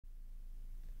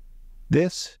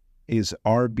This is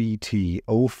RBT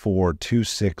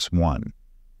 04261,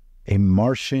 a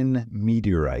Martian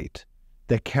meteorite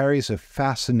that carries a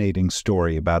fascinating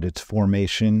story about its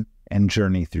formation and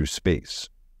journey through space.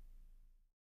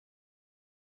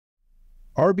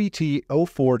 RBT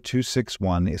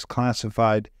 04261 is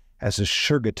classified as a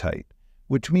shergotite,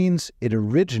 which means it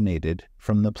originated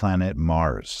from the planet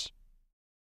Mars.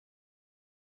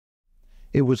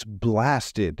 It was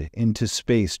blasted into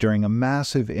space during a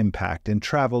massive impact and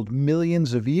traveled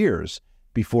millions of years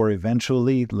before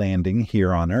eventually landing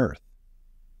here on Earth.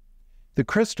 The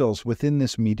crystals within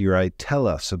this meteorite tell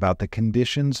us about the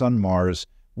conditions on Mars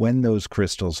when those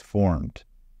crystals formed.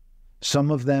 Some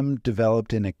of them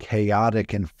developed in a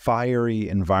chaotic and fiery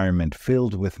environment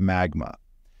filled with magma.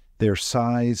 Their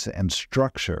size and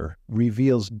structure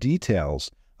reveals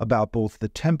details about both the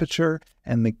temperature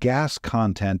and the gas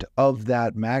content of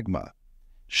that magma,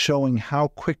 showing how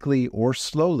quickly or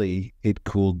slowly it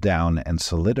cooled down and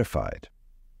solidified.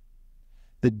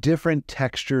 The different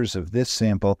textures of this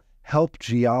sample help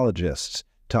geologists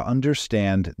to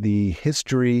understand the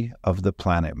history of the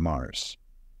planet Mars.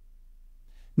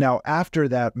 Now, after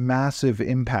that massive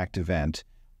impact event,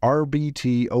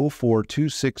 RBT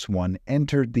 04261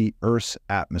 entered the Earth's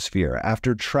atmosphere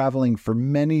after traveling for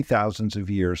many thousands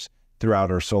of years throughout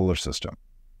our solar system.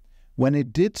 When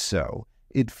it did so,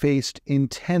 it faced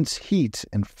intense heat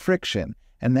and friction,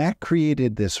 and that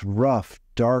created this rough,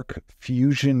 dark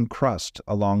fusion crust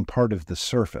along part of the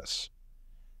surface.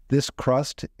 This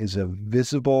crust is a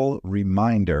visible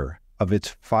reminder of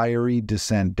its fiery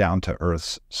descent down to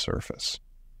Earth's surface.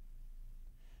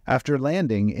 After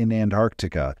landing in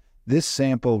Antarctica, this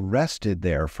sample rested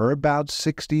there for about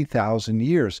 60,000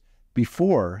 years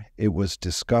before it was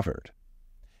discovered.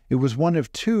 It was one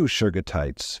of two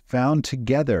shergotites found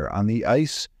together on the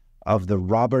ice of the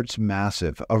Roberts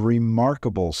Massif, a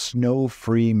remarkable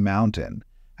snow-free mountain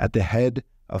at the head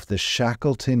of the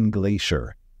Shackleton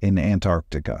Glacier in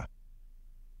Antarctica.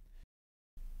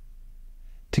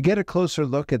 To get a closer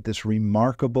look at this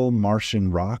remarkable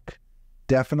Martian rock,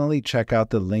 definitely check out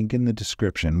the link in the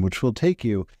description, which will take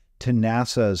you to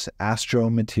NASA's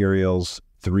Astromaterials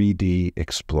 3D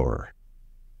Explorer.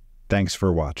 Thanks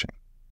for watching.